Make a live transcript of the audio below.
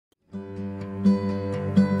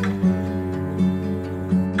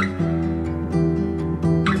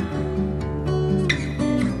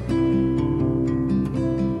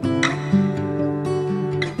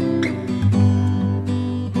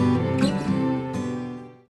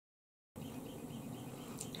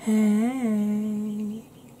Hey,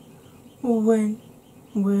 when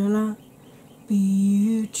will I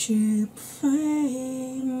be YouTube famous?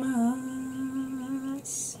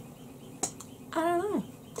 I don't know.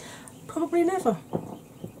 Probably never.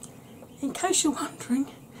 In case you're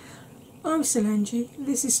wondering, I'm still Angie.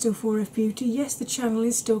 This is still 4F Beauty. Yes, the channel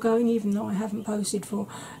is still going, even though I haven't posted for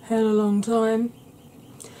hell a long time.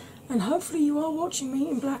 And hopefully you are watching me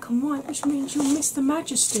in black and white, which means you'll miss the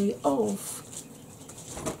majesty of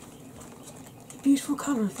the beautiful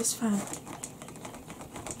colour of this fan.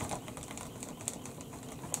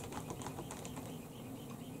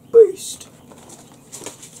 Beast!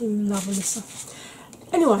 Love Alyssa.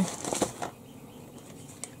 Anyway,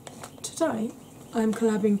 today I am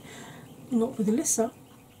collabing not with Alyssa,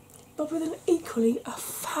 but with an equally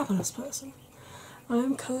fabulous person. I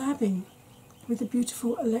am collabing with the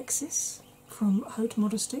beautiful Alexis from Haute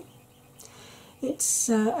Modesty. It's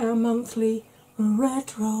our monthly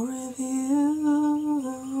retro review.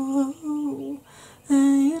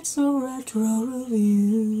 It's a retro review.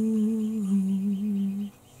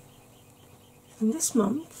 And this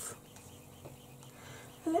month,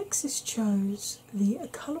 Alexis chose the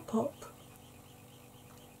Colourpop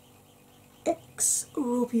X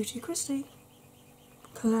Raw Beauty Christie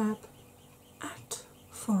collab at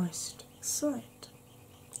Forest Site.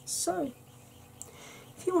 So,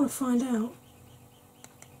 if you want to find out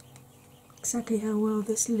exactly how well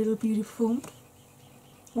this little beauty performed,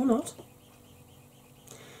 or not,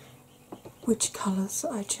 which colours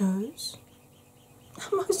I chose,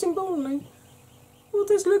 and most importantly, what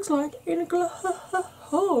this looks like in a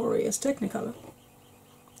glorious Technicolor,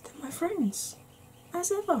 then my friends,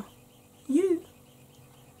 as ever, you,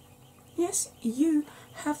 yes, you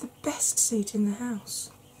have the best seat in the house.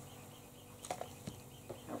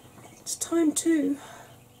 It's time to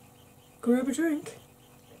grab a drink,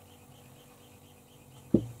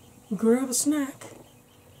 grab a snack,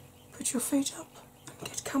 put your feet up and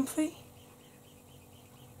get comfy,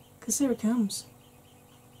 because here it comes.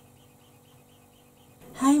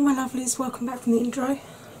 Hey my lovelies, welcome back from the intro.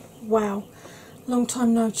 Wow, long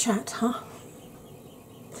time no chat, huh?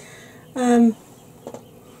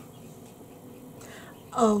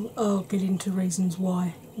 I'll get into reasons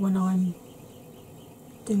why when I'm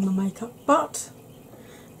doing my makeup, but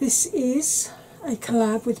this is a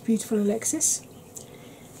collab with beautiful Alexis.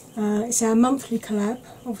 It's our monthly collab.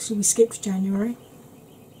 Obviously we skipped January,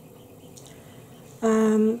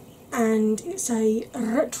 and it's a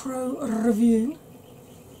retro review,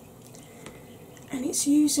 and it's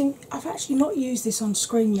using, I've actually not used this on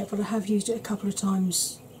screen yet, but I have used it a couple of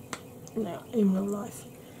times now in real life.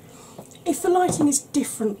 If the lighting is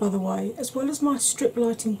different, by the way, as well as my strip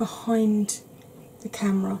lighting behind the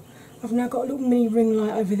camera, I've now got a little mini ring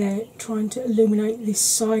light over there trying to illuminate this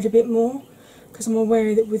side a bit more, because I'm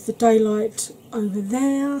aware that with the daylight over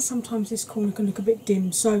there sometimes this corner can look a bit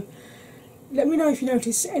dim. So let me know if you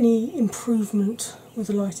notice any improvement with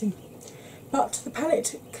the lighting. But the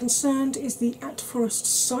palette concerned is the At Forest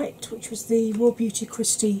Site, which was the Raw Beauty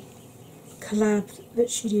Christie collab that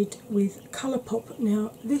she did with Colourpop.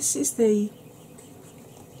 Now this is the,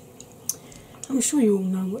 I'm sure you all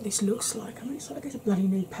know what this looks like. I mean, it's like it's a bloody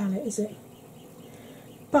new palette, is it?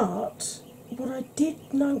 But what I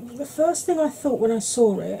did know, the first thing I thought when I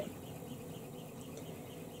saw it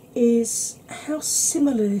is how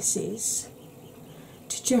similar this is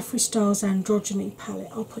to Jeffree Star's Androgyny palette.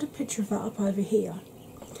 I'll put a picture of that up over here.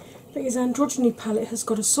 But his Androgyny palette has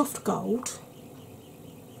got a soft gold.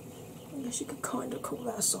 I guess you could kind of call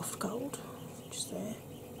that a soft gold, just there.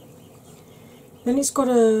 Then it's got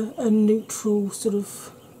a neutral sort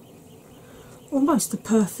of, almost the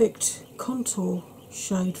perfect contour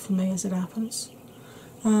shade for me as it happens,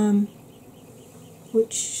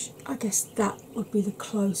 which I guess that would be the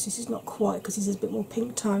closest. It's not quite, because this is a bit more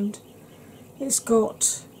pink toned. It's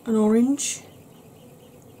got an orange,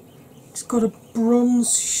 it's got a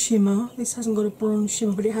bronze shimmer. This hasn't got a bronze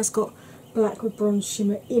shimmer, but it has got black with bronze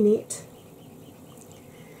shimmer in it.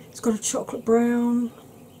 It's got a chocolate brown.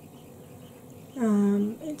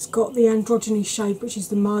 It's got the androgyny shade, which is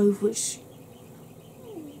the mauve, which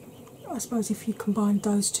I suppose if you combined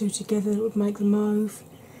those two together it would make the mauve.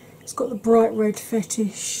 It's got the bright red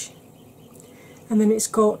fetish, and then it's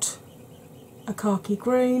got a khaki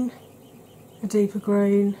green, a deeper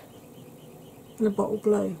green, and a bottle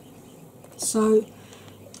blue. So,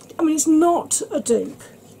 I mean, it's not a dupe.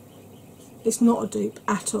 It's not a dupe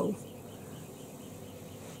at all.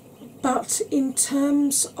 But in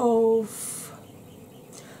terms of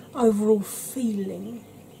overall feeling,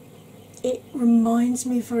 it reminds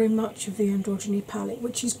me very much of the Androgyny palette,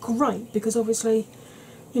 which is great because obviously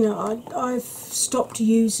you know, I've stopped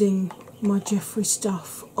using my Jeffree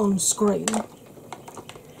stuff on screen.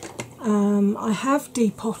 I have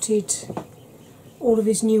depotted all of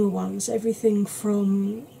his newer ones, everything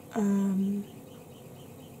from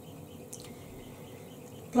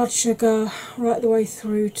Blood Sugar right the way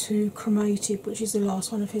through to Cremated, which is the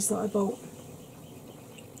last one of his that I bought.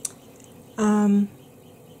 And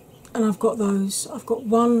I've got those. I've got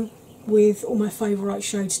one with all my favourite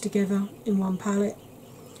shades together in one palette,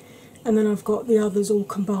 and then I've got the others all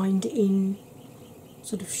combined in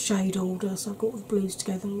sort of shade order. So I've got all the blues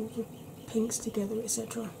together, all the pinks together,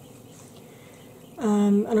 etc.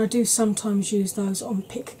 And I do sometimes use those on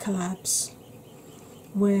pick collabs,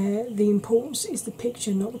 where the importance is the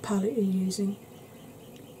picture, not the palette you're using.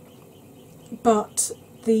 But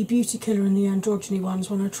the Beauty Killer and the Androgyny ones,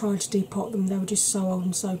 when I tried to depot them, they were just so old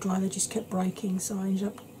and so dry, they just kept breaking, so I ended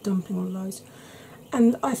up dumping all of those.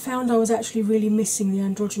 And I found I was actually really missing the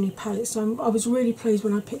Androgyny palette, so I was really pleased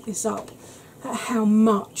when I picked this up at how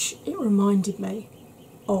much it reminded me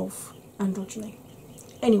of Androgyny.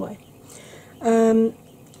 Anyway,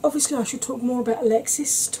 obviously I should talk more about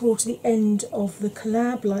Alexis towards the end of the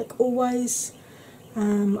collab, like always.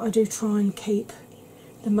 I do try and keep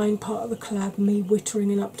the main part of the collab me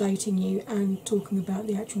wittering and updating you and talking about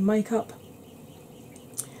the actual makeup.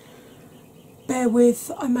 Bear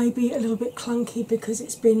with, I may be a little bit clunky because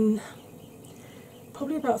it's been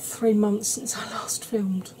probably about 3 months since I last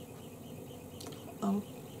filmed.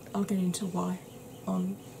 I'll get into why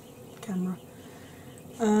on camera.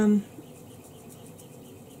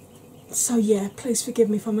 So yeah, please forgive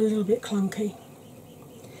me if I'm a little bit clunky.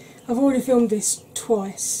 I've already filmed this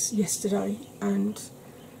twice yesterday, and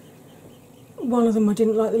one of them I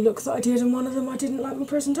didn't like the look that I did, and one of them I didn't like my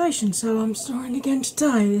presentation, so I'm starting again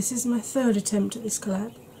today. This is my third attempt at this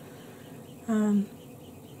collab.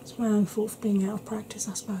 It's my own fault for being out of practice,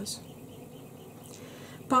 I suppose.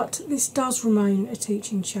 But this does remain a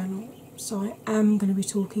teaching channel, so I am going to be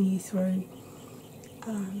talking you through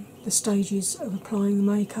the stages of applying the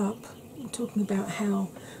makeup, talking about how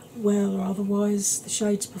well or otherwise the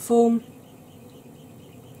shades perform.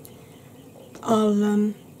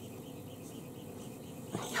 I've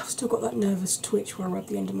still got that nervous twitch where I rub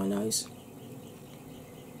the end of my nose.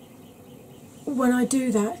 When I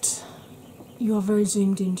do that, you are very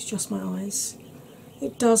zoomed into just my eyes.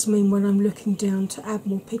 It does mean when I'm looking down to add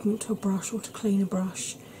more pigment to a brush or to clean a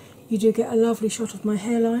brush, you do get a lovely shot of my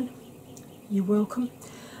hairline. You're welcome.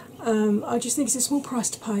 I just think it's a small price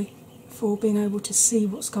to pay for being able to see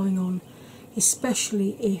what's going on,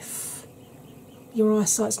 especially if your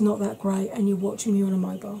eyesight's not that great and you're watching me on a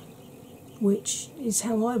mobile, which is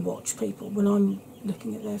how I watch people when I'm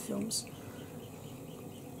looking at their films.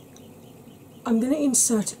 I'm going to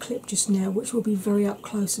insert a clip just now which will be very up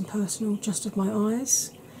close and personal, just of my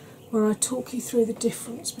eyes, where I talk you through the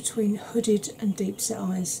difference between hooded and deep set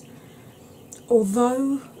eyes.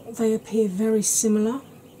 Although they appear very similar,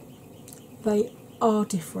 they are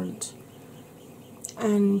different,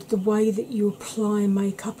 and the way that you apply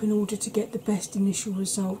makeup in order to get the best initial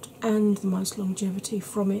result and the most longevity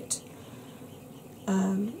from it,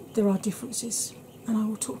 there are differences, and I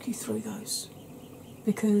will talk you through those,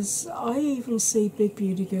 because I even see big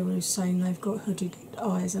beauty gurus saying they've got hooded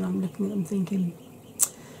eyes, and I'm looking at them thinking,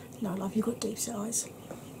 no love, you've got deep set eyes.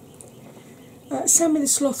 Sammy the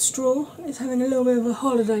Sloth Straw is having a little bit of a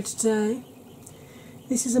holiday today.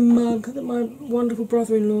 This is a mug that my wonderful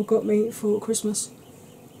brother-in-law got me for Christmas.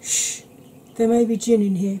 Shh, there may be gin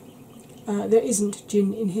in here. There isn't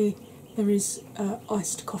gin in here, there is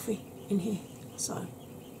iced coffee in here. So,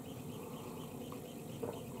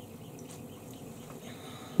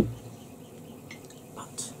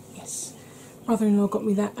 but yes, brother-in-law got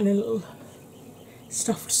me that and a little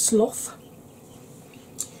stuffed sloth.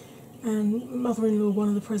 And mother-in-law, one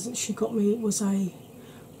of the presents she got me was a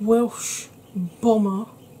Welsh Bomber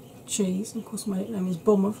cheese. And of course my nickname is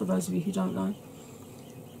Bomber, for those of you who don't know.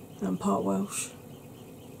 I'm part Welsh.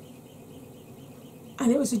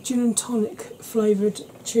 And it was a gin and tonic flavoured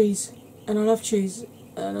cheese. And I love cheese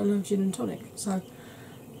and I love gin and tonic. So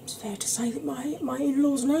it's fair to say that my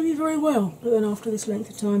in-laws know me very well. But then after this length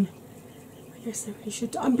of time, I guess they really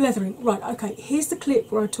should. I'm blethering. Right, okay, here's the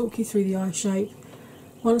clip where I talk you through the eye shape.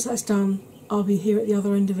 Once that's done, I'll be here at the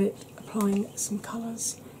other end of it, applying some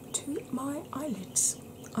colours to my eyelids.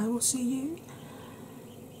 I will see you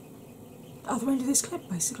at the other end of this clip,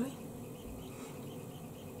 basically.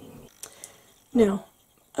 Now,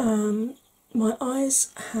 my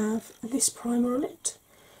eyes have this primer on it.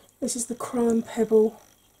 This is the Chrome Pebble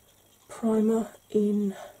primer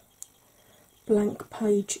in Blank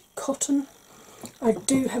Page Cotton. I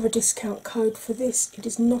do have a discount code for this. It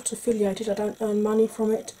is not affiliated, I don't earn money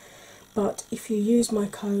from it, but if you use my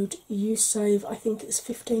code, you save, I think it's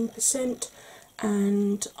 15%,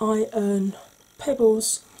 and I earn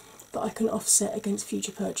pebbles that I can offset against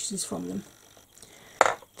future purchases from them.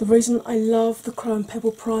 The reason I love the Chrome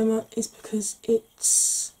Pebble Primer is because it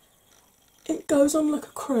goes on like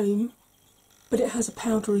a cream, but it has a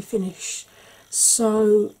powdery finish.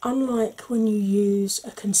 So unlike when you use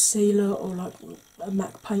a concealer or like a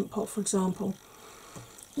MAC paint pot, for example,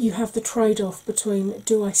 you have the trade-off between,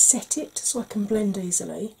 do I set it so I can blend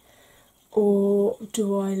easily, or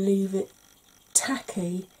do I leave it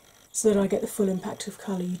tacky so that I get the full impact of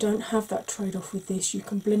colour? You don't have that trade-off with this. You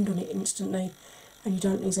can blend on it instantly and you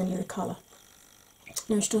don't lose any of the colour.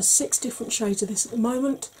 Now she does 6 different shades of this at the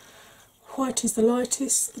moment. White is the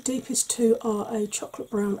lightest, the deepest 2 are a chocolate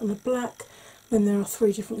brown and a black, then there are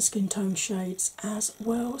 3 different skin tone shades as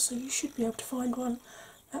well, so you should be able to find one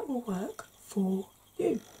that will work for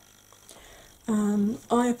you.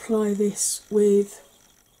 I apply this with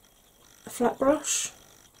a flat brush,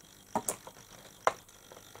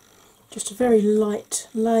 just a very light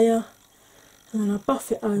layer, and then I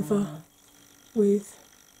buff it over with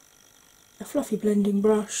a fluffy blending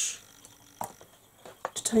brush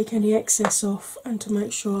to take any excess off and to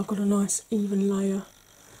make sure I've got a nice even layer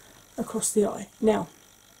across the eye. Now,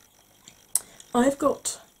 I've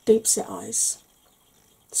got deep set eyes,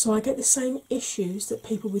 so I get the same issues that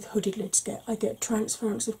people with hooded lids get. I get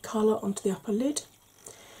transference of colour onto the upper lid.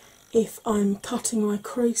 If I'm cutting my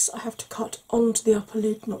crease, I have to cut onto the upper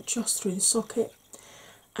lid, not just through the socket.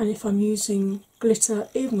 And if I'm using glitter,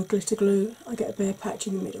 even with glitter glue, I get a bare patch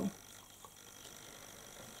in the middle.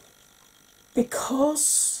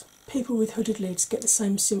 Because people with hooded lids get the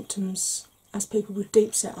same symptoms as people with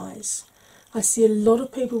deep set eyes, I see a lot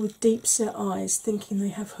of people with deep set eyes thinking they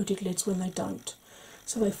have hooded lids when they don't.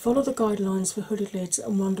 So they follow the guidelines for hooded lids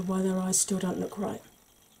and wonder why their eyes still don't look right.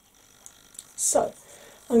 So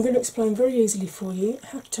I'm going to explain very easily for you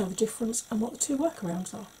how to tell the difference and what the 2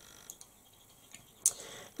 workarounds are.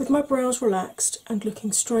 With my brows relaxed and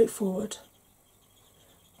looking straight forward,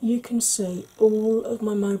 you can see all of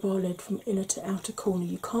my mobile lid from inner to outer corner.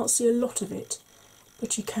 You can't see a lot of it,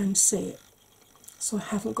 but you can see it. So I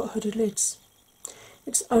haven't got hooded lids.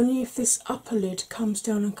 It's only if this upper lid comes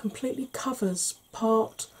down and completely covers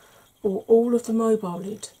part or all of the mobile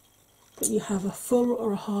lid that you have a full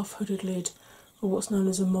or a half hooded lid, or what's known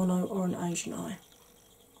as a mono or an Asian eye.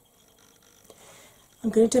 I'm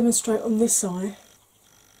going to demonstrate on this eye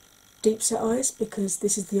deep set eyes because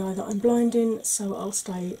this is the eye that I'm blind in, so I'll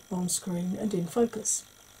stay on screen and in focus.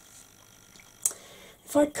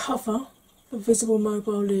 If I cover the visible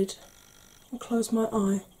mobile lid and close my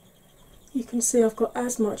eye, you can see I've got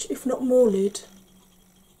as much, if not more, lid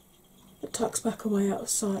that tucks back away out of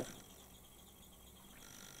sight.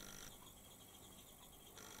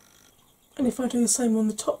 And if I do the same on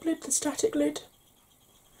the top lid, the static lid,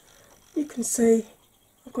 you can see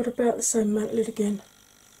I've got about the same amount of lid again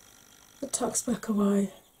that tucks back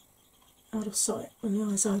away out of sight when the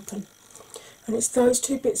eye's open. And it's those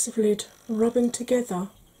 2 bits of lid rubbing together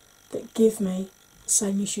that give me the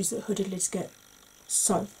same issues that hooded lids get.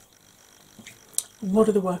 So, what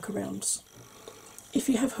are the workarounds? If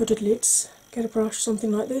you have hooded lids, get a brush,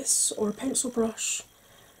 something like this, or a pencil brush,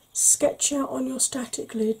 sketch out on your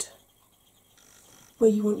static lid where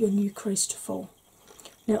you want your new crease to fall.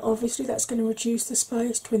 Now obviously that's going to reduce the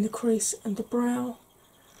space between the crease and the brow,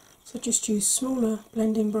 so just use smaller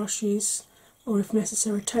blending brushes, or if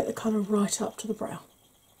necessary take the colour right up to the brow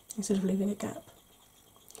instead of leaving a gap.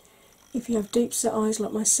 If you have deep set eyes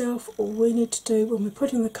like myself, all we need to do when we're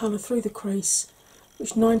putting the colour through the crease,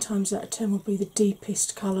 which 9 times out of 10 will be the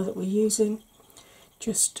deepest colour that we're using,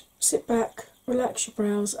 just sit back, relax your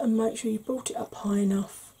brows and make sure you brought it up high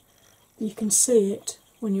enough that you can see it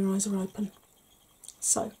when your eyes are open.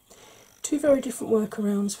 So, 2 very different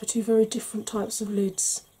workarounds for 2 very different types of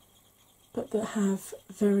lids, but that have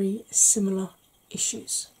very similar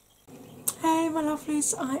issues. Hey my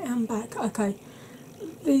lovelies, I am back. Okay,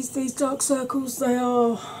 these dark circles, they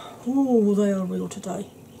are real today.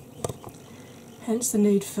 Hence the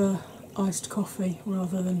need for iced coffee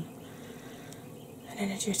rather than an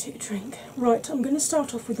energetic drink. Right, I'm going to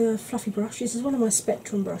start off with a fluffy brush. This is one of my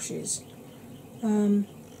Spectrum brushes.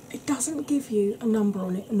 It doesn't give you a number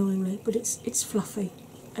on it, annoyingly, but it's fluffy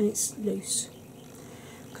and it's loose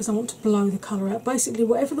because I want to blow the colour out. Basically,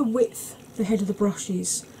 whatever the width the head of the brush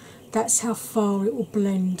is, that's how far it will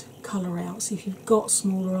blend colour out. So if you've got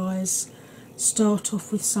smaller eyes, start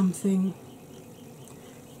off with something,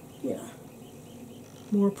 you know,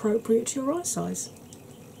 more appropriate to your eye size.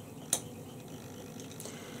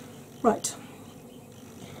 Right.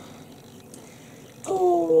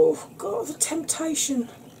 Oh God, the temptation.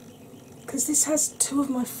 Because this has two of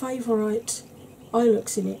my favourite eye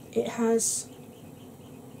looks in it. It has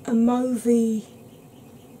a mauvey,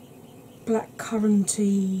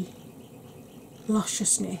 blackcurranty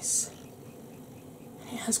lusciousness.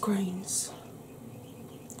 It has greens.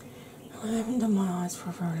 I haven't done my eyes for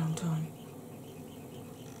a very long time.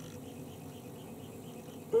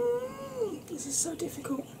 This is so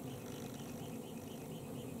difficult.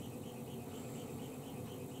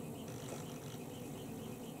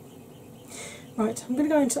 Right, I'm going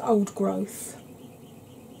to go into Old Growth.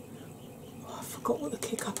 Oh, I forgot what the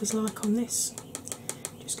kick up is like on this.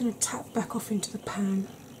 Just going to tap back off into the pan.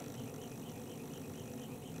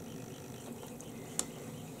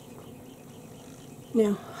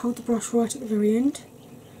 Now, hold the brush right at the very end,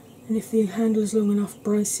 and if the handle is long enough,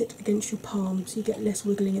 brace it against your palm so you get less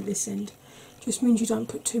wiggling at this end. Just means you don't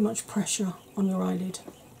put too much pressure on your eyelid,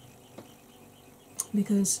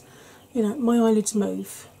 because, you know, my eyelids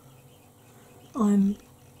move. I'm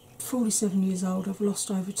 47 years old, I've lost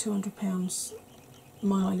over 200 pounds,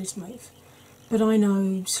 my eyelids move. But I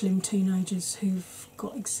know slim teenagers who've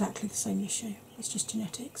got exactly the same issue. It's just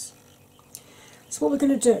genetics. So what we're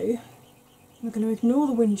going to do, we're going to ignore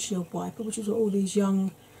the windshield wiper, which is what all these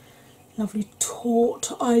young, lovely,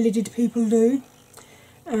 taut, eyelidded people do,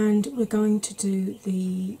 and we're going to do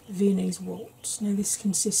the Viennese waltz. Now this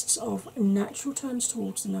consists of natural turns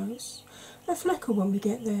towards the nose, a flecker when we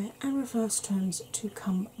get there, and reverse turns to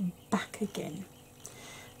come back again.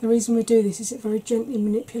 The reason we do this is it very gently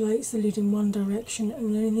manipulates the lid in one direction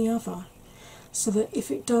and then in the other, so that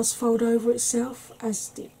if it does fold over itself,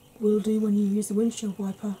 as it will do when you use the windshield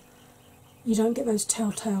wiper, you don't get those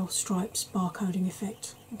telltale stripes barcoding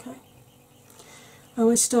effect. Okay. I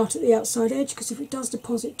always start at the outside edge because if it does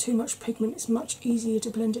deposit too much pigment, it's much easier to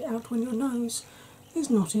blend it out when your nose is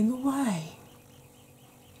not in the way.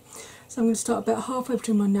 So I'm going to start about halfway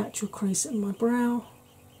between my natural crease and my brow,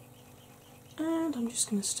 and I'm just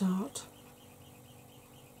going to start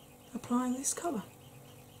applying this colour.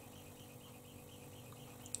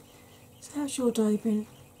 So how's your day been?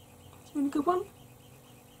 It's been a good one?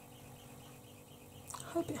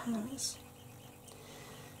 I hope it has.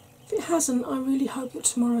 If it hasn't, I really hope that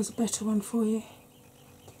tomorrow's a better one for you.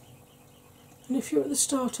 And if you're at the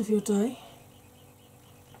start of your day,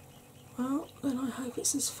 well, then I hope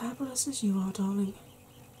it's as fabulous as you are, darling.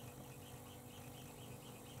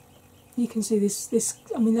 You can see this,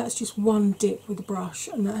 I mean, that's just one dip with the brush,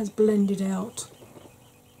 and that has blended out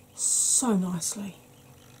so nicely.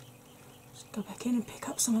 Just go back in and pick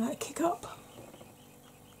up some of that kick up.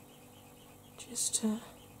 Just to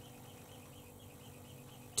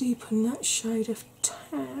deepen that shade of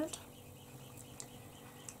tad.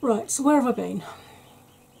 Right, so where have I been?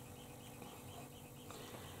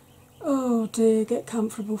 Oh dear, get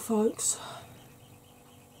comfortable, folks.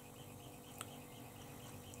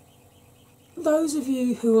 Those of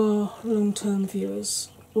you who are long-term viewers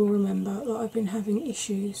will remember that I've been having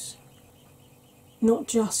issues, not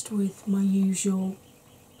just with my usual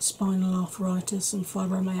spinal arthritis and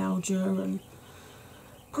fibromyalgia and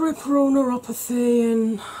peripheral neuropathy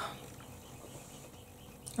and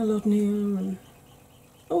allodynia and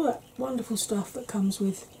all that wonderful stuff that comes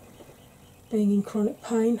with being in chronic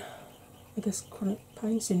pain. I guess chronic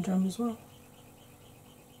pain syndrome as well.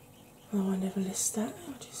 Oh, I never list that.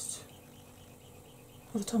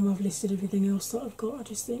 By the time I've listed everything else that I've got, I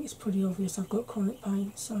just think it's pretty obvious I've got chronic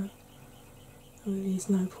pain, so there really is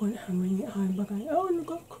no point hammering it home by going, oh, and I've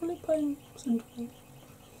got chronic pain syndrome.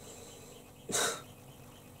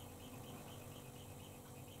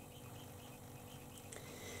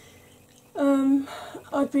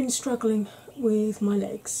 I've been struggling with my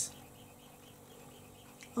legs.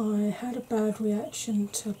 I had a bad reaction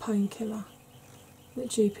to a painkiller that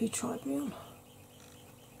GP tried me on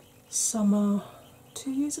summer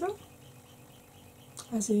 2 years ago,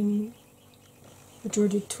 as in the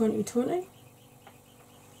dreaded 2020.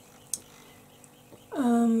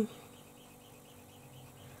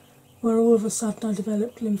 Where all of a sudden I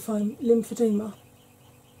developed lymphedema,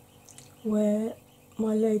 where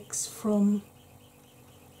my legs from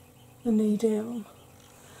the knee down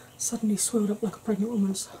suddenly swelled up like a pregnant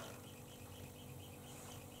woman's.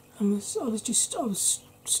 And I was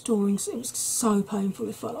storing, it was so painful,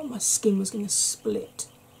 it felt like my skin was going to split.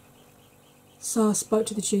 So I spoke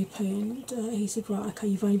to the GP and he said, right, okay,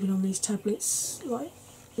 you've only been on these tablets like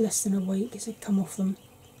less than a week. He said, come off them,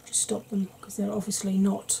 just stop them, because they're obviously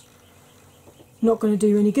not going to do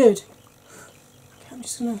you any good. Okay, I'm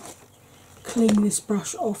just going to clean this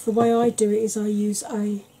brush off. The way I do it is I use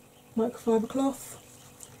a microfiber cloth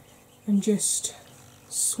and just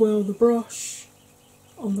swirl the brush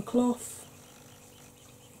on the cloth.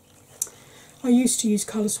 I used to use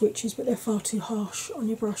colour switches, but they're far too harsh on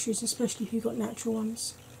your brushes, especially if you've got natural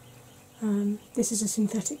ones. This is a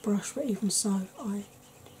synthetic brush, but even so,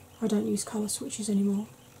 I don't use colour switches anymore.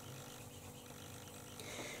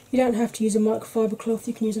 You don't have to use a microfiber cloth,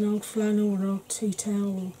 you can use an old flannel or an old tea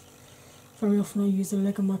towel, or very often I use the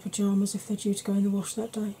leg of my pyjamas if they're due to go in the wash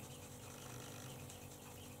that day.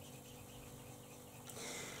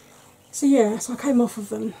 So yeah, so I came off of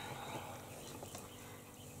them,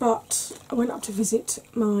 but I went up to visit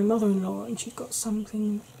my mother-in-law and she'd got some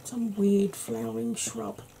weird flowering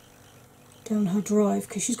shrub down her drive,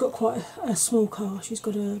 because she's got quite a small car. She's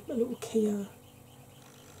got a little Kia,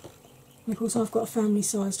 and of course I've got a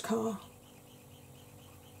family-sized car.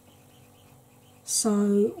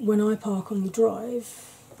 So when I park on the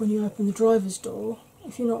drive, when you open the driver's door,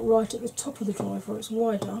 if you're not right at the top of the drive where it's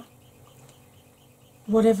wider,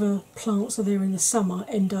 whatever plants are there in the summer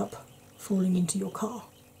end up falling into your car,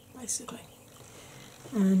 basically.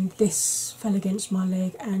 And this fell against my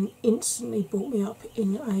leg and instantly brought me up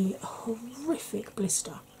in a horrific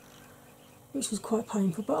blister, which was quite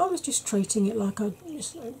painful, but I was just treating it like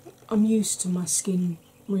I'm used to my skin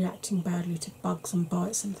reacting badly to bugs and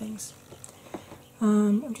bites and things.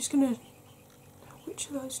 I'm just going to... which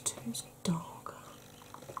of those two is darker?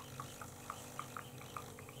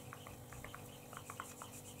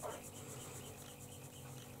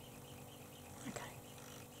 Okay.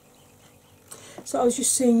 So I was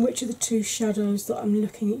just seeing which of the two shadows that I'm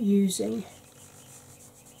looking at using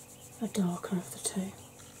are darker of the two.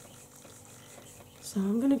 So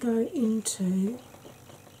I'm going to go into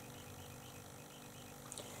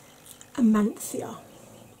Amanthea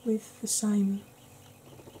with the same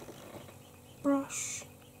brush.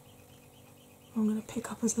 I'm going to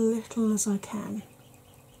pick up as little as I can.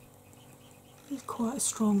 It's quite a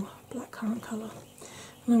strong blackcurrant colour.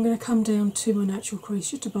 And I'm going to come down to my natural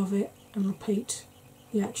crease just above it and repeat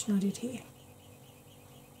the action I did here.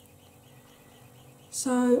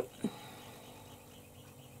 So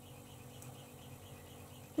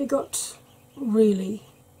it got really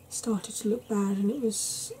started to look bad and it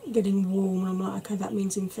was getting warm and I'm like, okay, that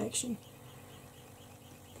means infection.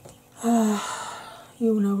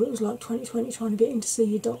 You all know what it was like 2020 trying to get in to see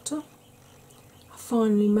your doctor. I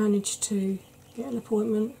finally managed to get an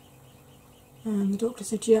appointment and the doctor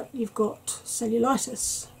said, yep, you've got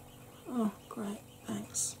cellulitis. Oh, great,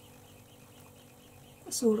 thanks.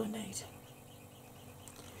 That's all I need.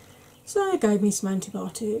 So they gave me some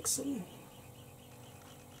antibiotics and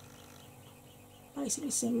basically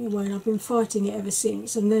sent me away, and I've been fighting it ever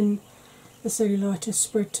since. And then the cellulitis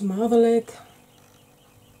spread to my other leg.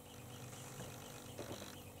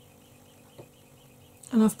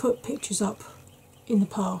 And I've put pictures up in the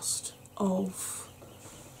past of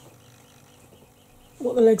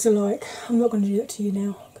what the legs are like. I'm not going to do that to you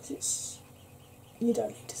now because you don't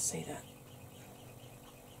need to see that.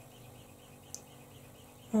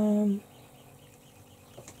 And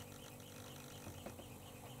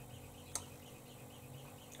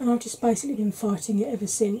I've just basically been fighting it ever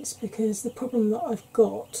since, because the problem that I've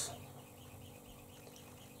got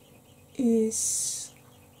is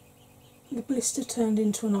the blister turned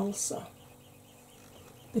into an ulcer,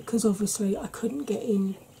 because obviously I couldn't get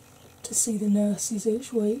in to see the nurses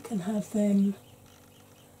each week and have them,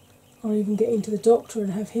 or even get into the doctor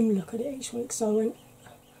and have him look at it each week. So I went,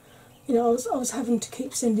 I was having to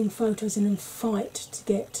keep sending photos in and fight to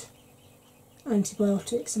get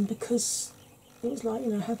antibiotics, and because it was like,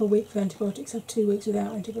 have a week with antibiotics, have 2 weeks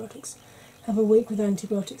without antibiotics, have a week with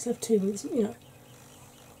antibiotics, have 2 weeks,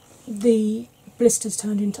 the blisters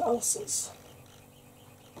turned into ulcers.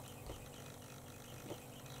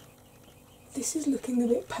 This is looking a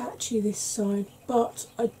bit patchy this side, but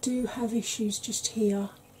I do have issues just here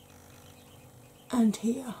and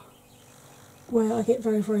here where I get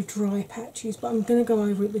very, very dry patches, but I'm going to go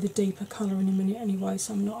over it with a deeper colour in a minute anyway,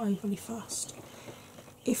 so I'm not overly fussed.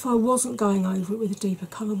 If I wasn't going over it with a deeper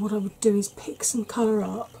colour, what I would do is pick some colour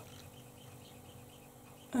up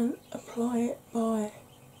and apply it by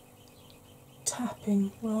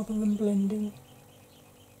tapping rather than blending.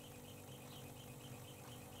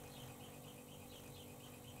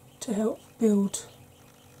 To help build,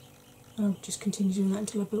 and I'll just continue doing that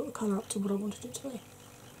until I built the colour up to what I wanted it to be.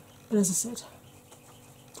 But as I said,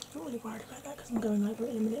 I'm not really worried about that because I'm going over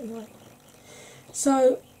it in a minute anyway.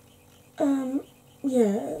 So,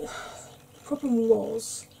 yeah, the problem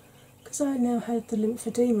was, because I now had the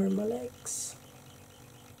lymphedema in my legs,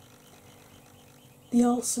 the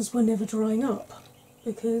ulcers were never drying up,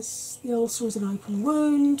 because the ulcer is an open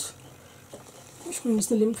wound, which means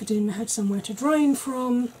the lymphedema had somewhere to drain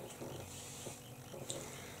from,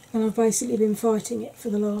 and I've basically been fighting it for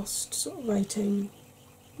the last sort of 18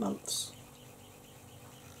 months.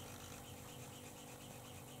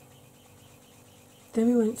 Then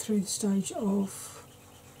we went through the stage of,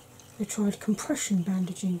 they tried compression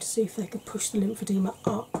bandaging to see if they could push the lymphedema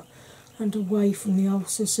up and away from the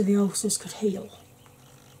ulcers so the ulcers could heal.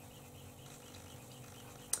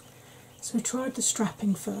 So we tried the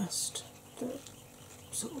strapping first, the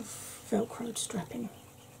sort of velcroed strapping.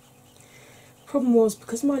 The problem was,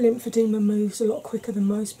 because my lymphedema moves a lot quicker than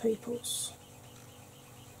most people's,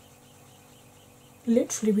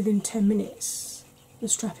 literally within 10 minutes the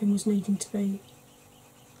strapping was needing to be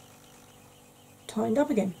tightened up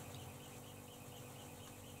again.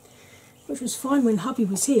 Which was fine when hubby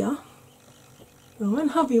was here, but when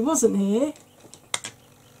hubby wasn't here,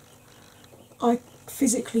 I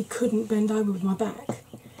physically couldn't bend over with my back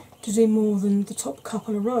to do more than the top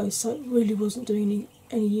couple of rows, so it really wasn't doing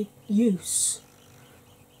any use.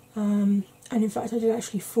 And in fact I did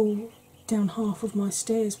actually fall down half of my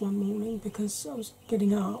stairs one morning because I was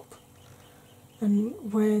getting up,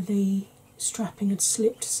 and where the strapping had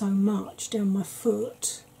slipped so much down my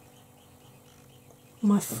foot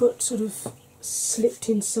sort of slipped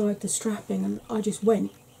inside the strapping and I just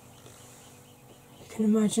went. You can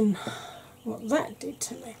imagine what that did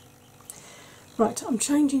to me. Right, I'm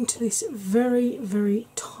changing to this very, very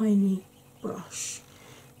tiny brush.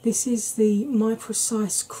 This is the My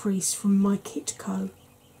Precise Crease from My Kitco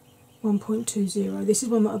 1.20. This is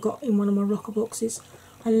one that I got in one of my rocker boxes.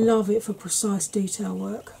 I love it for precise detail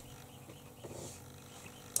work.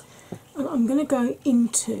 And I'm going to go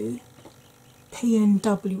into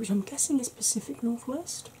PNW, which I'm guessing is Pacific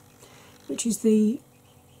Northwest, which is the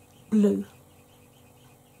blue.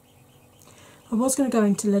 I was going to go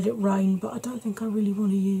into Let It Rain, but I don't think I really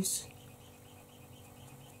want to use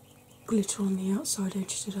glitter on the outside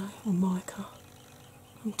edge today, or mica.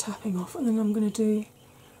 I'm tapping off, and then I'm going to do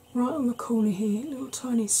right on the corner here, a little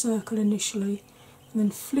tiny circle initially, and then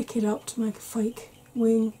flick it up to make a fake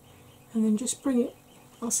wing, and then just bring it.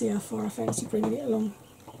 I'll see how far I fancy bringing it along.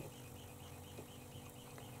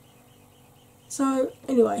 So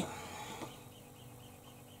anyway,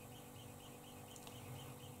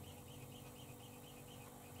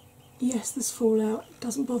 yes, there's fallout. It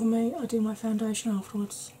doesn't bother me. I do my foundation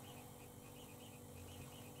afterwards.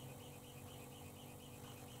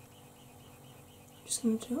 I'm just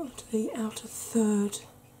going to do it onto the outer third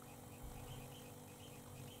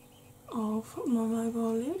of my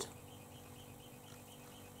mobile lid.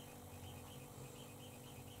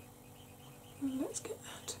 And let's get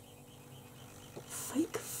that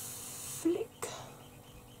fake flick.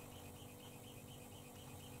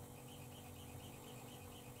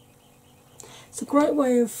 It's a great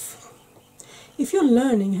way of, if you're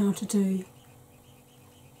learning how to do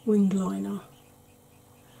winged liner,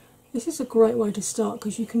 this is a great way to start,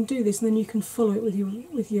 because you can do this and then you can follow it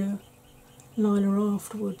with your liner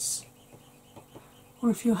afterwards.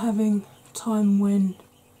 Or if you're having a time when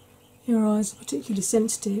your eyes are particularly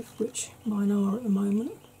sensitive, which mine are at the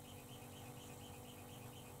moment,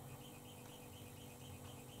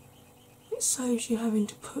 it saves you having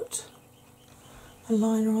to put a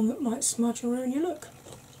liner on that might smudge or ruin your look.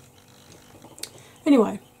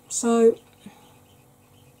 Anyway, so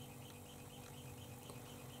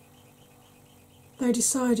they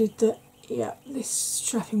decided that, yeah, this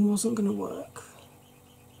strapping wasn't going to work.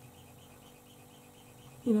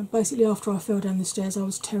 You know, basically after I fell down the stairs I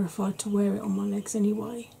was terrified to wear it on my legs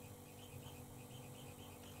anyway.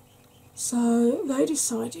 So they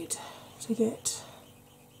decided to get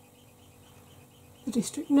the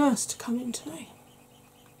district nurse to come in today,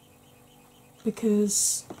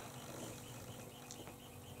 because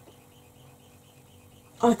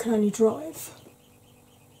I can only drive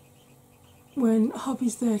when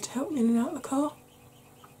hubby's there to help me in and out of the car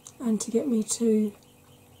and to get me to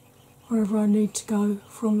wherever I need to go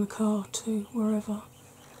from the car to wherever,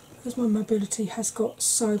 because my mobility has got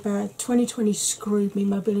so bad. 2020 screwed me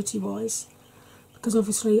mobility wise, because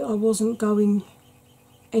obviously I wasn't going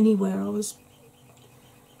anywhere. I was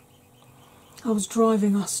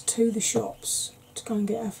driving us to the shops to go and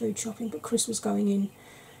get our food shopping, but Chris was going in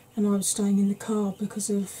and I was staying in the car because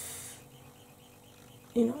of,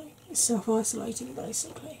 you know, self-isolating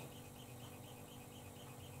basically.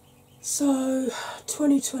 So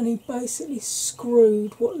 2020 basically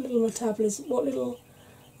screwed what little metabolism, what little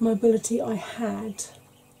mobility I had.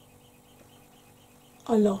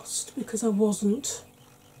 I lost because I wasn't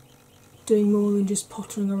doing more than just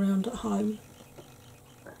pottering around at home.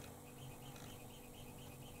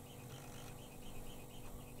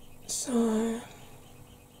 So,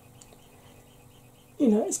 you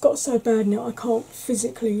know, it's got so bad now I can't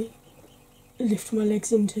physically lift my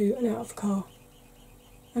legs into and out of the car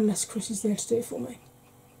unless Chris is there to do it for me,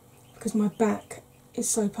 because my back is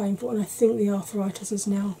so painful, and I think the arthritis has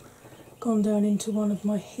now gone down into one of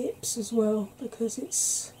my hips as well, because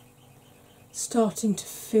it's starting to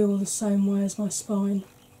feel the same way as my spine,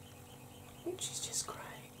 which is just great.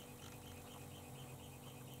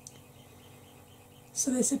 So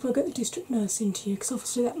they said, we'll get the district nurse into you, because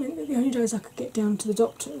obviously that meant that the only days I could get down to the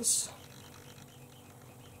doctor's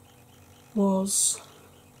was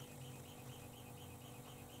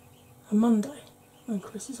a Monday when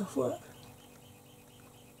Chris is off work,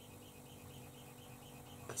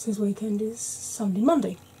 because his weekend is Sunday,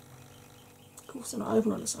 Monday. Of course, they're not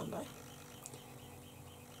open on a Sunday.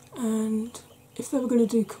 And if they were going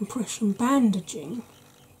to do compression bandaging,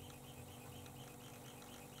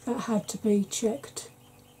 that had to be checked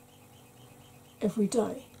every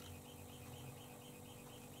day.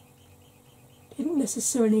 Didn't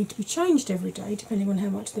necessarily need to be changed every day, depending on how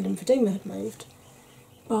much the lymphedema had moved,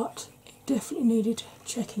 but it definitely needed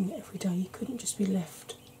checking every day. You couldn't just be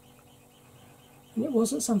left. And it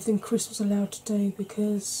wasn't something Chris was allowed to do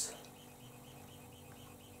because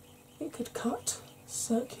it could cut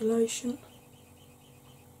circulation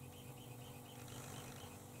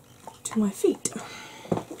to my feet,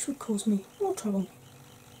 which would cause me more trouble.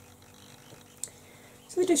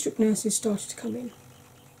 So the district nurses started to come in.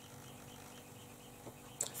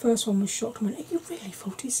 The first one was shocked and went, "Are you really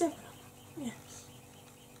 47? Yes.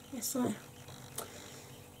 Yes, I am.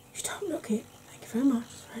 You don't look it. Thank you very much.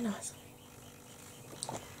 It's very nice.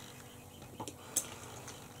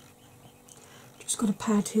 Just got a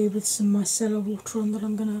pad here with some micellar water on that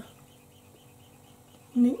I'm going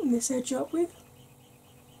to neaten this edge up with.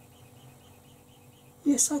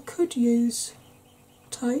 Yes, I could use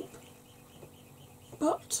tape,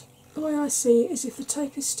 but the way I see it is if the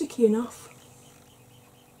tape is sticky enough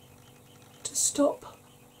to stop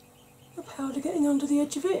the powder getting under the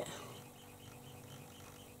edge of it,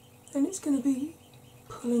 then it's going to be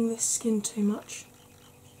pulling this skin too much.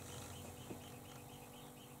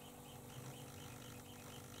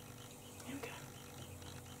 There we go.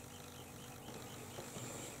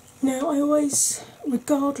 Now I always,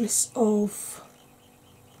 regardless of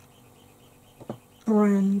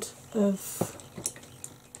brand of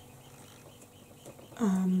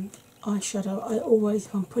eyeshadow, I always,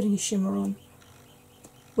 if I'm putting a shimmer on,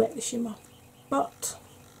 wet the shimmer. But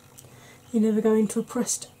you never go into a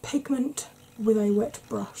pressed pigment with a wet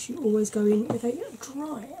brush, you always go in with a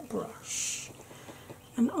dry brush.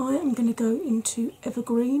 And I am going to go into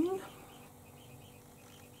Evergreen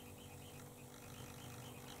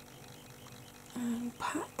and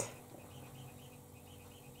pack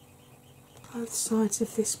both sides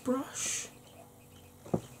of this brush,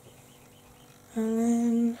 and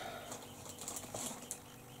then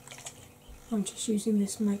I'm just using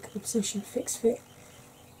this Makeup Obsession Fix Fit,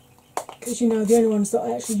 because you know the only ones that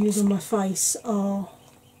I actually use on my face are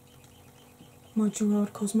my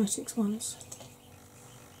Gerard Cosmetics ones.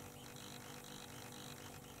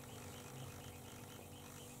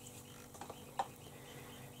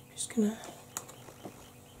 Just gonna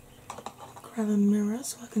grab a mirror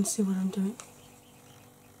so I can see what I'm doing.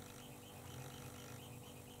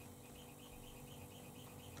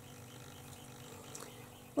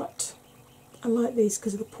 Right, I like these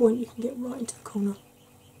because of the point you can get right into the corner.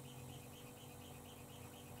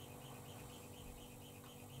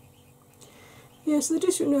 Yeah, so the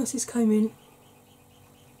district nurses came in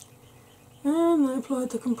and they applied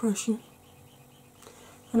the compression,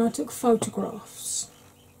 and I took photographs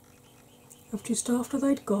of just after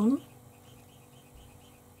they'd gone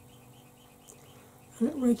and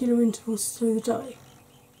at regular intervals through the day.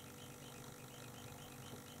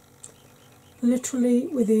 Literally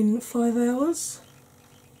within 5 hours,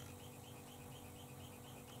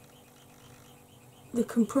 the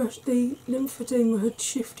lymphedema had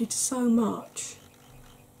shifted so much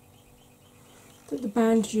that the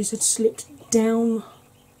bandages had slipped down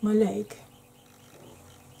my leg,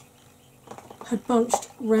 had bunched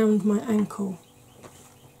round my ankle,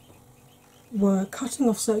 were cutting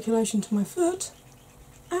off circulation to my foot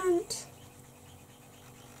and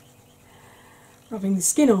rubbing the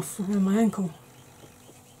skin off around my ankle.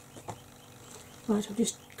 Right, I've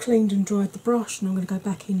just cleaned and dried the brush, and I'm going to go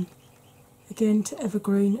back in again to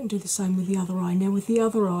Evergreen and do the same with the other eye. Now with the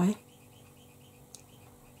other eye,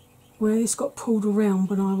 where this got pulled around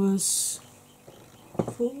when I was 4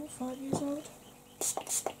 or 5 years old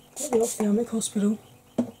at the ophthalmic hospital,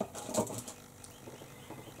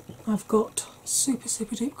 I've got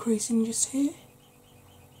super deep creasing just here,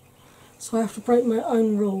 So I have to break my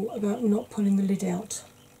own rule about not pulling the lid out.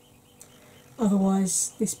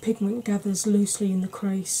 Otherwise this pigment gathers loosely in the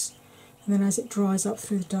crease, and then as it dries up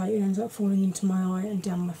through the day it ends up falling into my eye and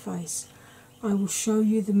down my face. I will show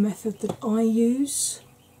you the method that I use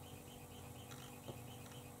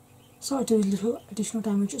so I do as little additional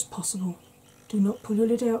damage as possible. Do not pull your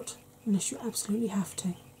lid out unless you absolutely have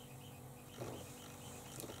to.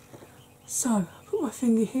 So, put my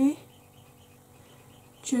finger here,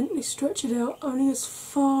 gently stretch it out only as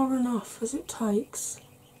far enough as it takes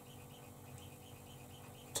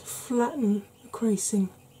to flatten the creasing.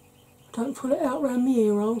 Don't pull it out round my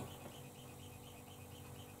ear roll.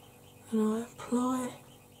 And I apply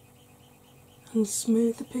and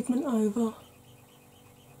smooth the pigment over,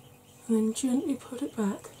 and then gently put it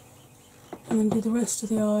back, and then do the rest of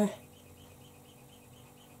the eye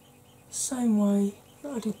the same way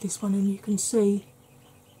that I did this one, and you can see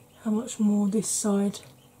how much more this side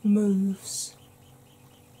moves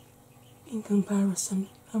in comparison,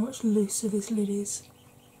 how much looser this lid is.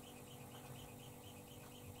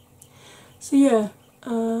 So yeah,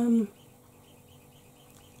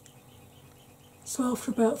 so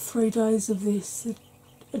after about 3 days of this,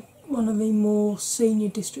 one of the more senior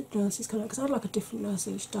district nurses came out, because I had like a different nurse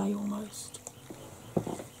each day almost.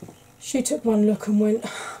 She took one look and went,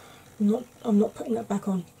 I'm not putting that back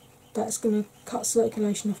on. That's going to cut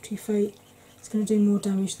circulation off to your feet. It's going to do more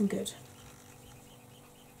damage than good.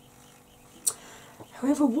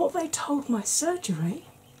 However, what they told my surgery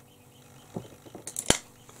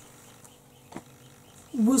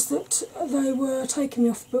was that they were taking me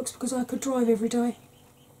off the books because I could drive every day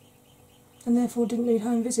and therefore didn't need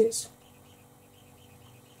home visits.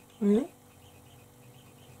 Really?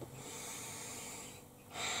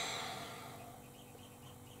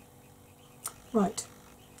 Right,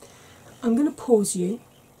 I'm going to pause you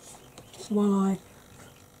while I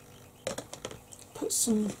put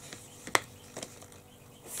some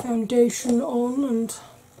foundation on and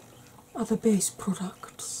other base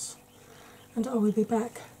products, and I will be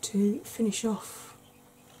back to finish off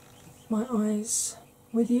my eyes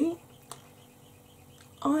with you.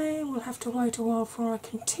 I will have to wait a while before I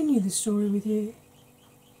continue the story with you.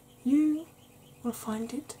 You will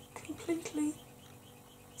find it completely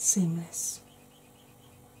seamless.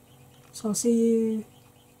 So I'll see you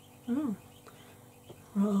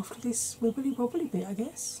right after this wibbly wobbly bit, I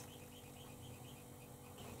guess.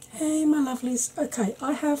 Hey my lovelies, okay,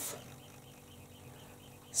 I have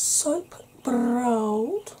soap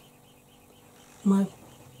browed my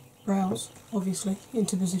brows, obviously,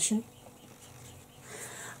 into position.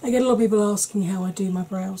 I get a lot of people asking how I do my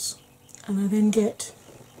brows, and I then get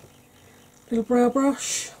a little brow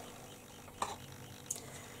brush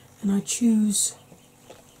and I choose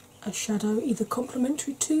a shadow either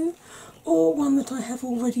complementary to or one that I have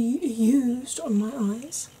already used on my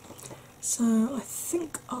eyes. So I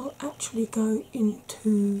think I'll actually go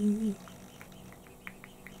into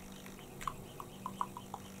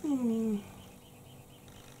I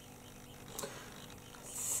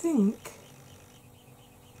think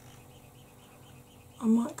I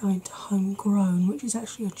might go into Homegrown, which is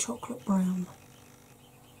actually a chocolate brown.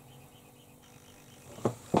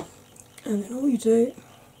 And then all you do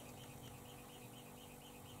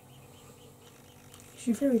is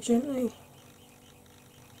you very gently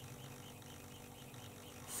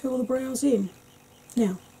fill the brows in.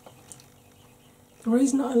 Now, the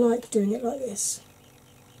reason I like doing it like this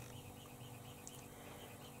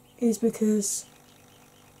is because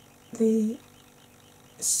the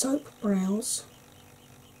soap brows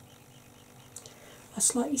are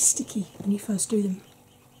slightly sticky when you first do them.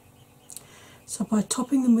 So by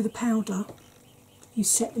topping them with a powder, you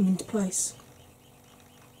set them into place.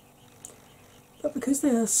 But because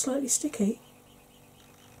they are slightly sticky,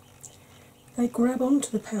 they grab onto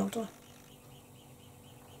the powder.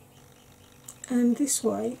 And this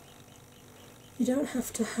way, you don't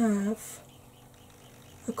have to have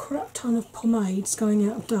a crap ton of pomades going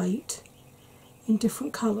out of date in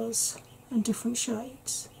different colours and different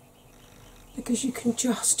shades, because you can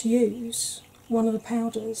just use one of the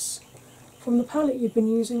powders from the palette you've been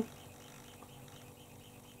using.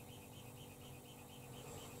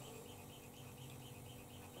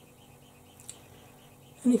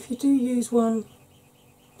 And if you do use one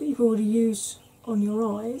that you've already used on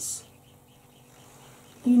your eyes,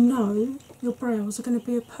 you know your brows are going to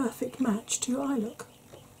be a perfect match to your eye look.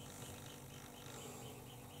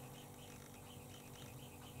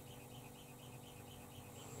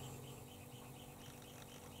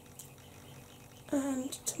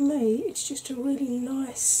 And to me, it's just a really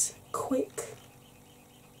nice, quick,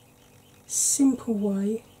 simple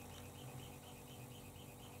way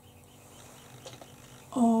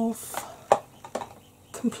of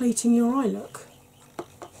completing your eye look.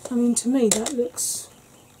 I mean, to me that looks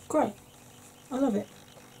great. I love it.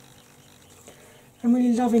 I'm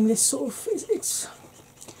really loving this sort of, it's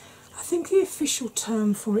I think the official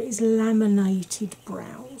term for it is laminated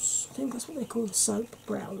brows. I think that's what they call the soap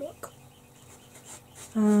brow look.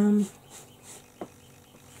 I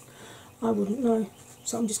wouldn't know,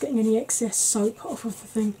 so I'm just getting any excess soap off of the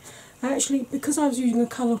thing. Actually, because I was using a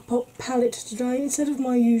Colourpop palette today, instead of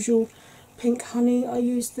my usual pink honey, I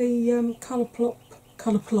used the Colourplop,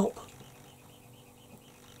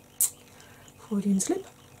 Freudian slip,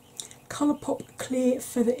 Colourpop Clear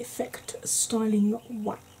Feather Effect Styling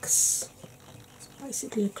Wax. It's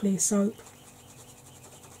basically a clear soap.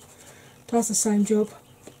 Does the same job.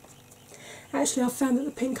 Actually, I found that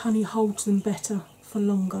the pink honey holds them better for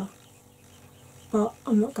longer, but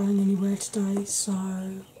I'm not going anywhere today, so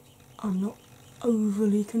I'm not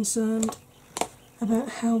overly concerned about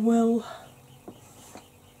how well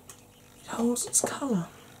it holds its colour.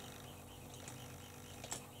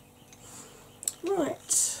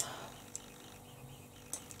 Right,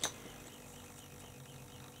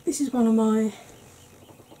 this is one of my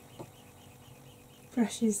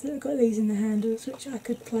brushes that have got these in the handles, which I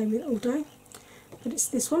could play with all day, but it's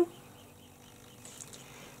this one,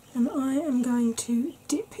 and I am going to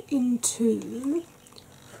dip into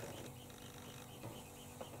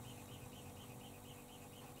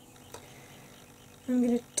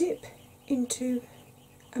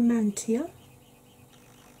Amantia,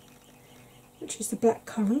 which is the black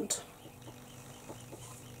currant.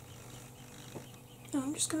 Now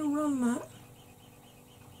I'm just going to run that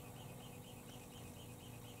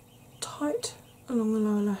tight along the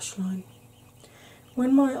lower lash line.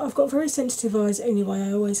 When I've got very sensitive eyes anyway,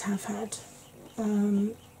 I always have had,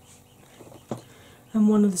 and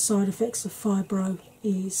one of the side effects of fibro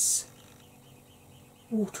is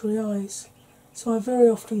watery eyes, so I very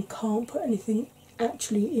often can't put anything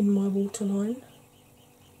actually in my waterline.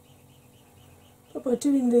 But by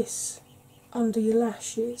doing this under your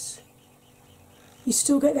lashes, you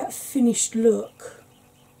still get that finished look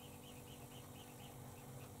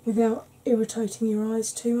without irritating your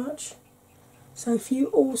eyes too much. So if you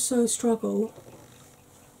also struggle,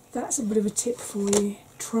 that's a bit of a tip for you.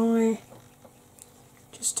 Try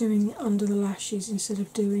just doing under the lashes instead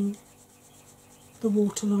of doing the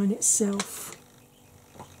waterline itself.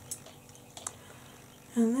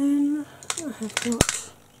 And then I have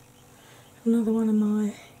got another one of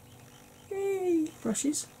my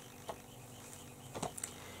brushes.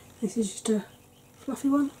 This is just a fluffy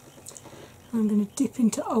one. I'm going to dip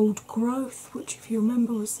into Old Growth, which, if you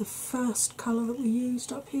remember, was the first colour that we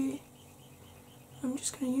used up here. I'm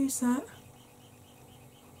just going to use that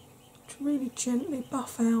to really gently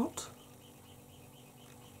buff out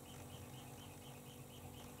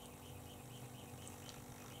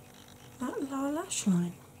that lower lash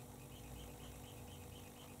line.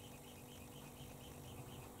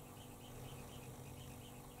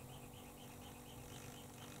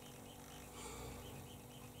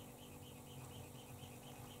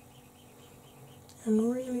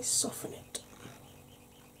 And really soften it.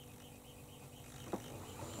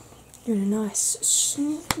 Doing a nice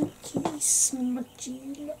smoky,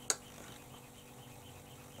 smudgy look.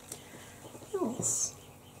 Yes.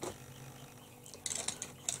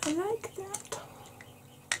 I like that.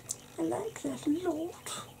 I like that a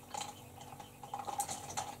lot.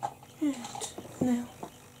 And now,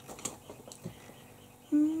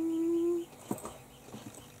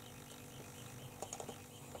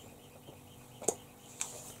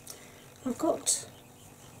 I've got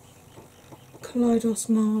Kaleidos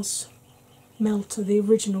Mars Melter, the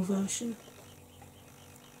original version.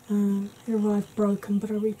 It arrived broken,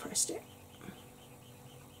 but I repressed it.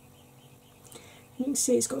 You can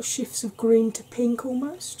see it's got shifts of green to pink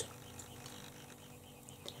almost.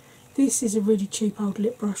 This is a really cheap old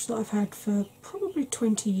lip brush that I've had for probably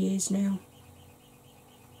 20 years now.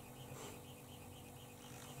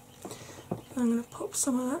 I'm going to pop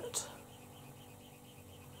some of that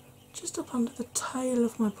just up under the tail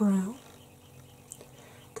of my brow.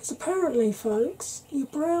 Because apparently, folks, your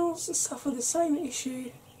brows suffer the same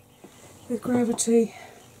issue with gravity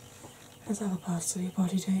as other parts of your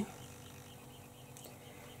body do.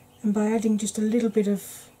 And by adding just a little bit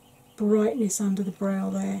of brightness under the brow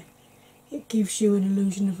there, it gives you an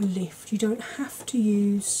illusion of lift. You don't have to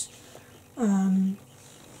use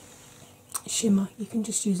shimmer, you can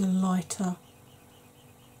just use a lighter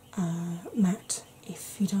matte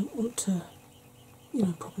if you don't want to,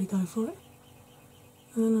 properly go for it.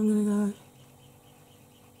 And then I'm going to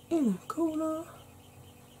go in a corner,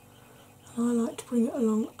 and I like to bring it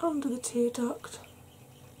along under the tear duct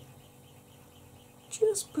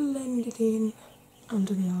just blend it in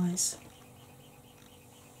under the eyes.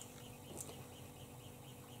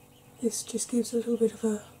 This just gives a little bit of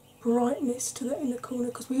a brightness to that inner corner,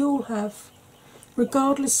 because we all have,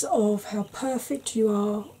 regardless of how perfect you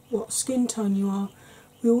are, what skin tone you are,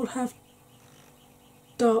 we all have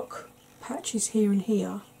dark patches here and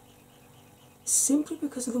here, simply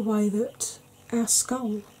because of the way that our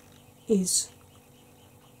skull is.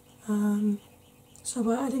 So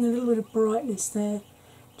by adding a little bit of brightness there,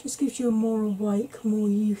 just gives you a more awake, more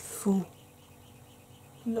youthful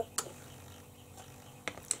look.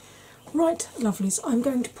 Right, lovelies, I'm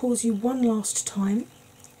going to pause you one last time.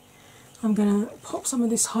 I'm going to pop some of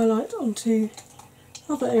this highlight onto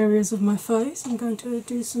other areas of my face. I'm going to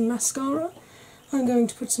do some mascara. I'm going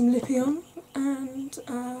to put some lippy on and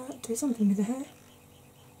do something with the hair.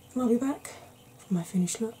 And I'll be back for my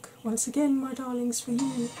finished look. Once again, my darlings, for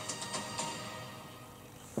you.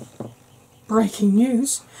 Breaking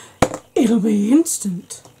news. It'll be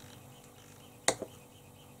instant.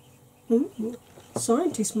 Ooh.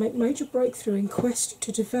 Scientists make major breakthrough in quest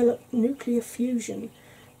to develop nuclear fusion,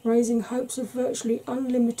 raising hopes of virtually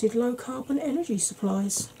unlimited low-carbon energy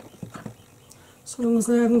supplies. So long as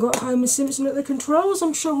they haven't got Homer Simpson at the controls,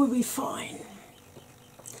 I'm sure we'll be fine.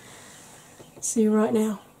 See you right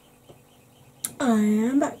now. I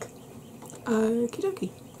am back. Okie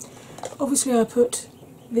dokie. Obviously I put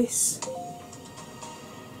this.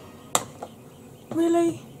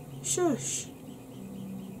 Really? Shush.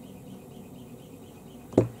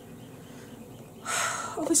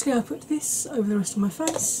 Obviously I put this over the rest of my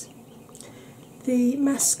face. The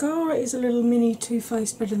mascara is a little mini Too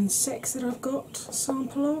Faced Better Than Sex that I've got a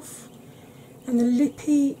sample of. And the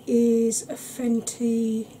lippy is a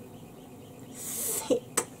Fenty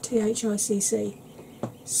Thick, T-H-I-C-C.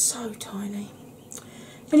 So tiny.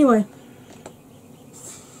 Anyway,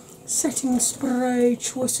 setting spray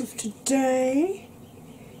choice of today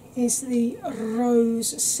is the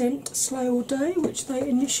Rose Scent Slay All Day, which they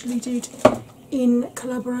initially did in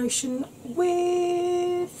collaboration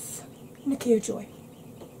with Nikia Joy.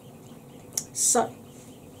 So,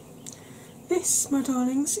 this, my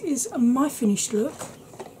darlings, is my finished look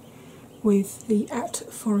with the At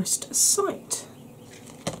Forest Sight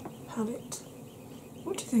palette.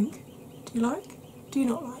 What do you think? Do you like? Do you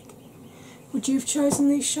not like? Would you have chosen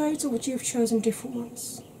these shades, or would you have chosen different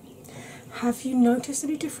ones? Have you noticed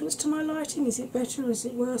any difference to my lighting? Is it better? Is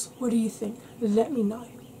it worse? What do you think? Let me know.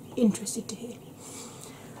 Interested to hear.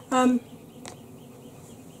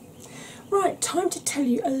 Right, time to tell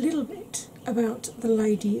you a little bit about the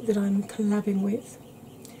lady that I'm collabing with.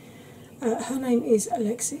 Her name is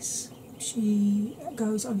Alexis. She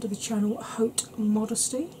goes under the channel Haute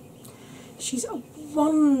Modesty. She's a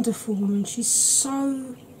wonderful woman. She's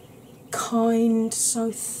so kind,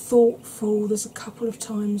 so thoughtful. There's a couple of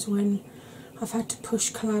times when I've had to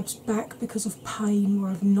push collabs back because of pain,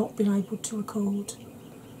 where I've not been able to record.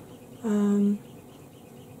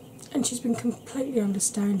 And she's been completely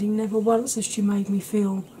understanding. Never once has she made me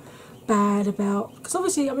feel bad about, because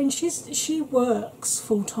obviously, I mean, she works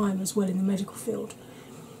full time as well in the medical field,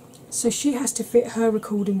 so she has to fit her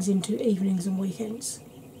recordings into evenings and weekends.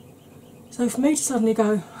 So for me to suddenly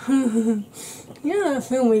go, you know that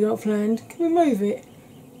film we got planned, can we move it?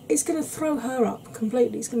 It's going to throw her up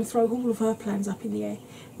completely. It's going to throw all of her plans up in the air.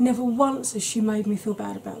 Never once has she made me feel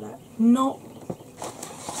bad about that. Not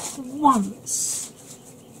once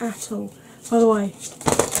at all. By the way,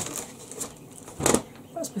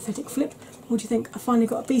 that's a pathetic flip. What do you think? I finally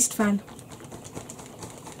got a Beast fan.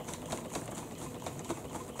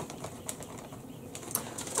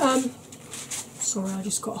 Sorry, I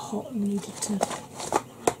just got hot and needed to.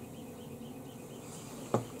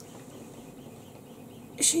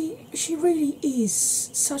 She really is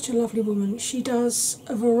such a lovely woman. She does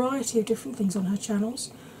a variety of different things on her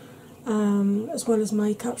channels, as well as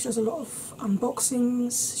makeup. She does a lot of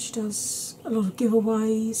unboxings. She does a lot of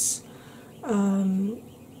giveaways.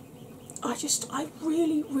 I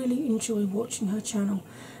really enjoy watching her channel,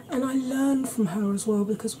 and I learn from her as well,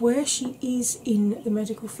 because where she is in the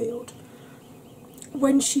medical field,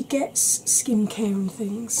 when she gets skincare and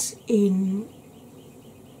things in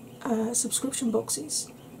subscription boxes,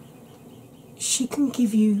 she can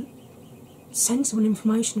give you sensible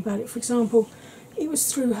information about it. For example, it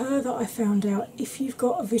was through her that I found out if you've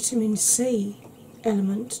got a vitamin C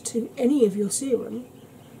element to any of your serum,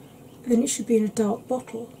 then it should be in a dark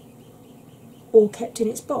bottle or kept in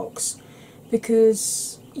its box,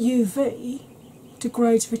 because UV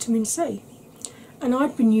degrades vitamin C. And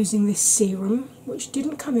I'd been using this serum, which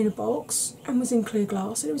didn't come in a box and was in clear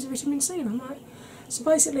glass, and it was vitamin C, and I'm like, So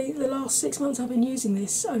basically, the last 6 months I've been using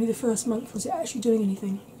this, only the first month was it actually doing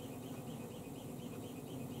anything.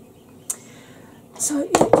 So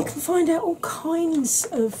you can find out all kinds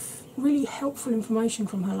of really helpful information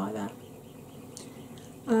from her like that.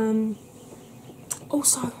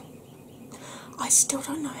 Also, I still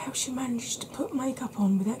don't know how she managed to put makeup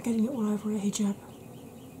on without getting it all over her hijab.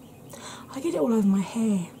 I get it all over my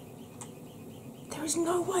hair. There is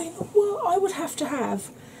no way in the world. I would have to have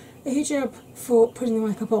a hijab for putting the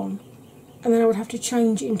makeup on, and then I would have to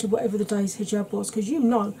change it into whatever the day's hijab was, because you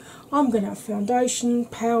know I'm going to have foundation,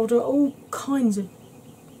 powder, all kinds of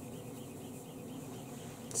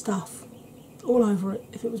stuff all over it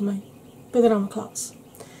if it was me. But then I'm a klutz,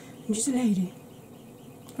 and she's a lady,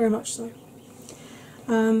 very much so.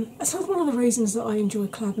 That's one of the reasons that I enjoy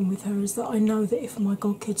collabing with her, is that I know that if my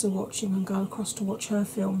godkids are watching and go across to watch her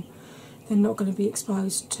film, they're not going to be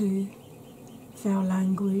exposed to foul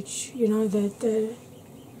language. You know,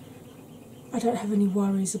 I don't have any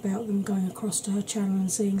worries about them going across to her channel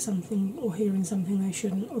and seeing something or hearing something they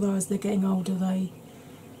shouldn't, although as they're getting older they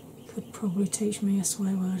could probably teach me a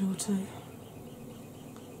swear word or two.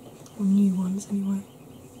 Or new ones anyway.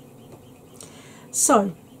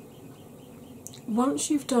 So, once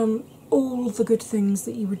you've done all the good things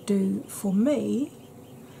that you would do for me,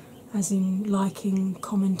 as in liking,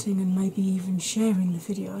 commenting and maybe even sharing the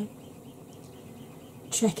video,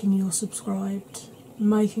 checking you're subscribed,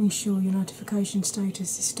 making sure your notification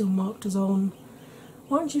status is still marked as on,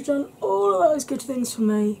 once you've done all of those good things for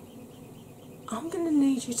me, I'm going to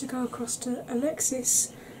need you to go across to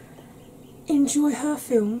Alexis, enjoy her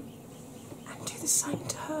film and do the same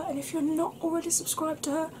to her. And if you're not already subscribed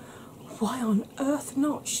to her, why on earth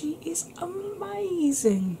not? She is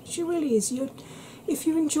amazing. She really is. If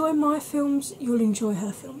you enjoy my films, you'll enjoy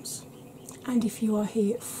her films. And if you are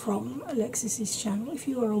here from Alexis's channel, if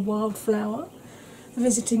you are a wildflower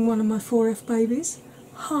visiting one of my 4F babies,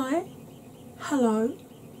 hi, hello,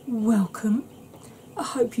 welcome. I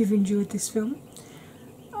hope you've enjoyed this film.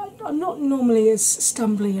 I'm not normally as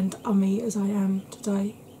stumbly and ummy as I am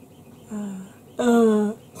today.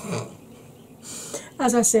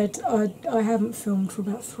 As I said, I haven't filmed for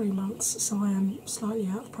about 3 months, so I am slightly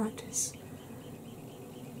out of practice.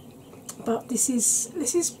 But this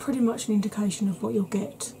is pretty much an indication of what you'll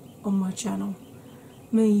get on my channel.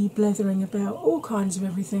 Me blethering about all kinds of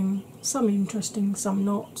everything, some interesting, some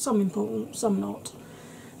not, some important, some not.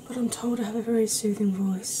 But I'm told I have a very soothing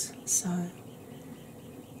voice, so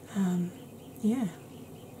yeah.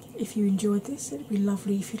 If you enjoyed this, it'd be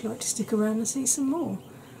lovely if you'd like to stick around and see some more.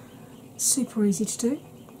 Super easy to do.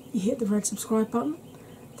 You hit the red subscribe button,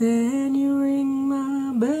 then you ring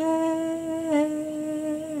my bell,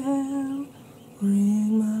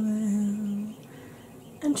 ring my bell,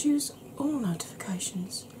 and choose all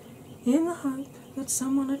notifications, in the hope that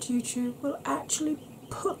someone at YouTube will actually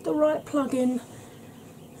put the right plug in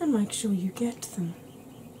and make sure you get them.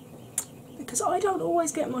 Because I don't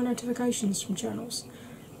always get my notifications from channels.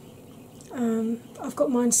 I've got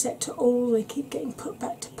mine set to all, they keep getting put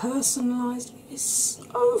back to personalised. It's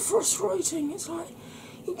so frustrating. It's like,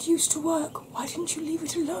 it used to work, why didn't you leave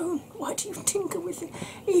it alone? Why do you tinker with it?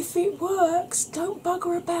 If it works, don't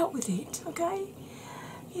bugger about with it, okay?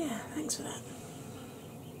 Yeah, thanks for that.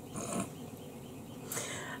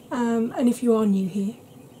 And if you are new here,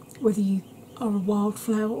 whether you are a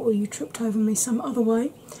wildflower or you tripped over me some other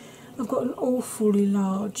way, I've got an awfully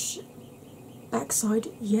large backside,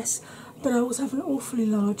 yes, but I also have an awfully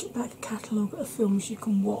large back catalogue of films you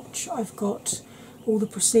can watch. I've got all the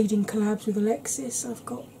preceding collabs with Alexis, I've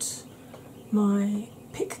got my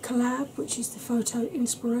pick collab, which is the photo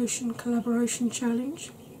inspiration collaboration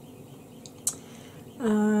challenge.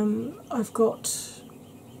 I've got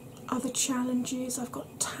other challenges, I've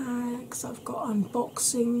got tags, I've got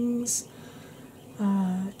unboxings,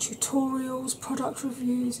 tutorials, product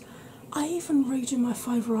reviews. I even read you my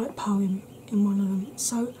favourite poem in one of them,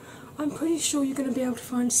 so I'm pretty sure you're going to be able to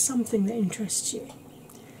find something that interests you.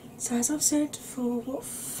 So as I've said, for what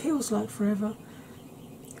feels like forever,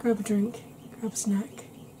 grab a drink, grab a snack,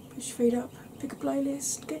 put your feet up, pick a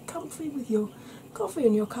playlist, get comfy with your coffee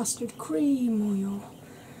and your custard cream or your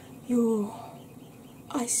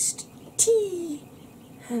iced tea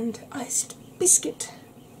and iced biscuit,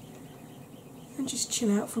 and just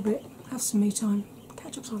chill out for a bit, have some me time,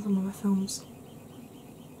 catch up on some of my films.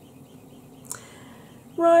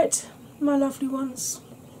 Right, my lovely ones,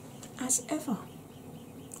 as ever,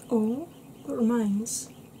 all that remains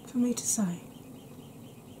for me to say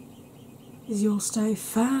is you'll stay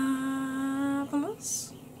fabulous,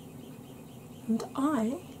 and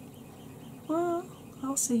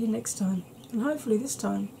I'll see you next time, and hopefully this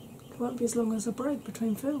time won't be as long as a break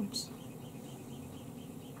between films.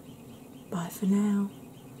 Bye for now.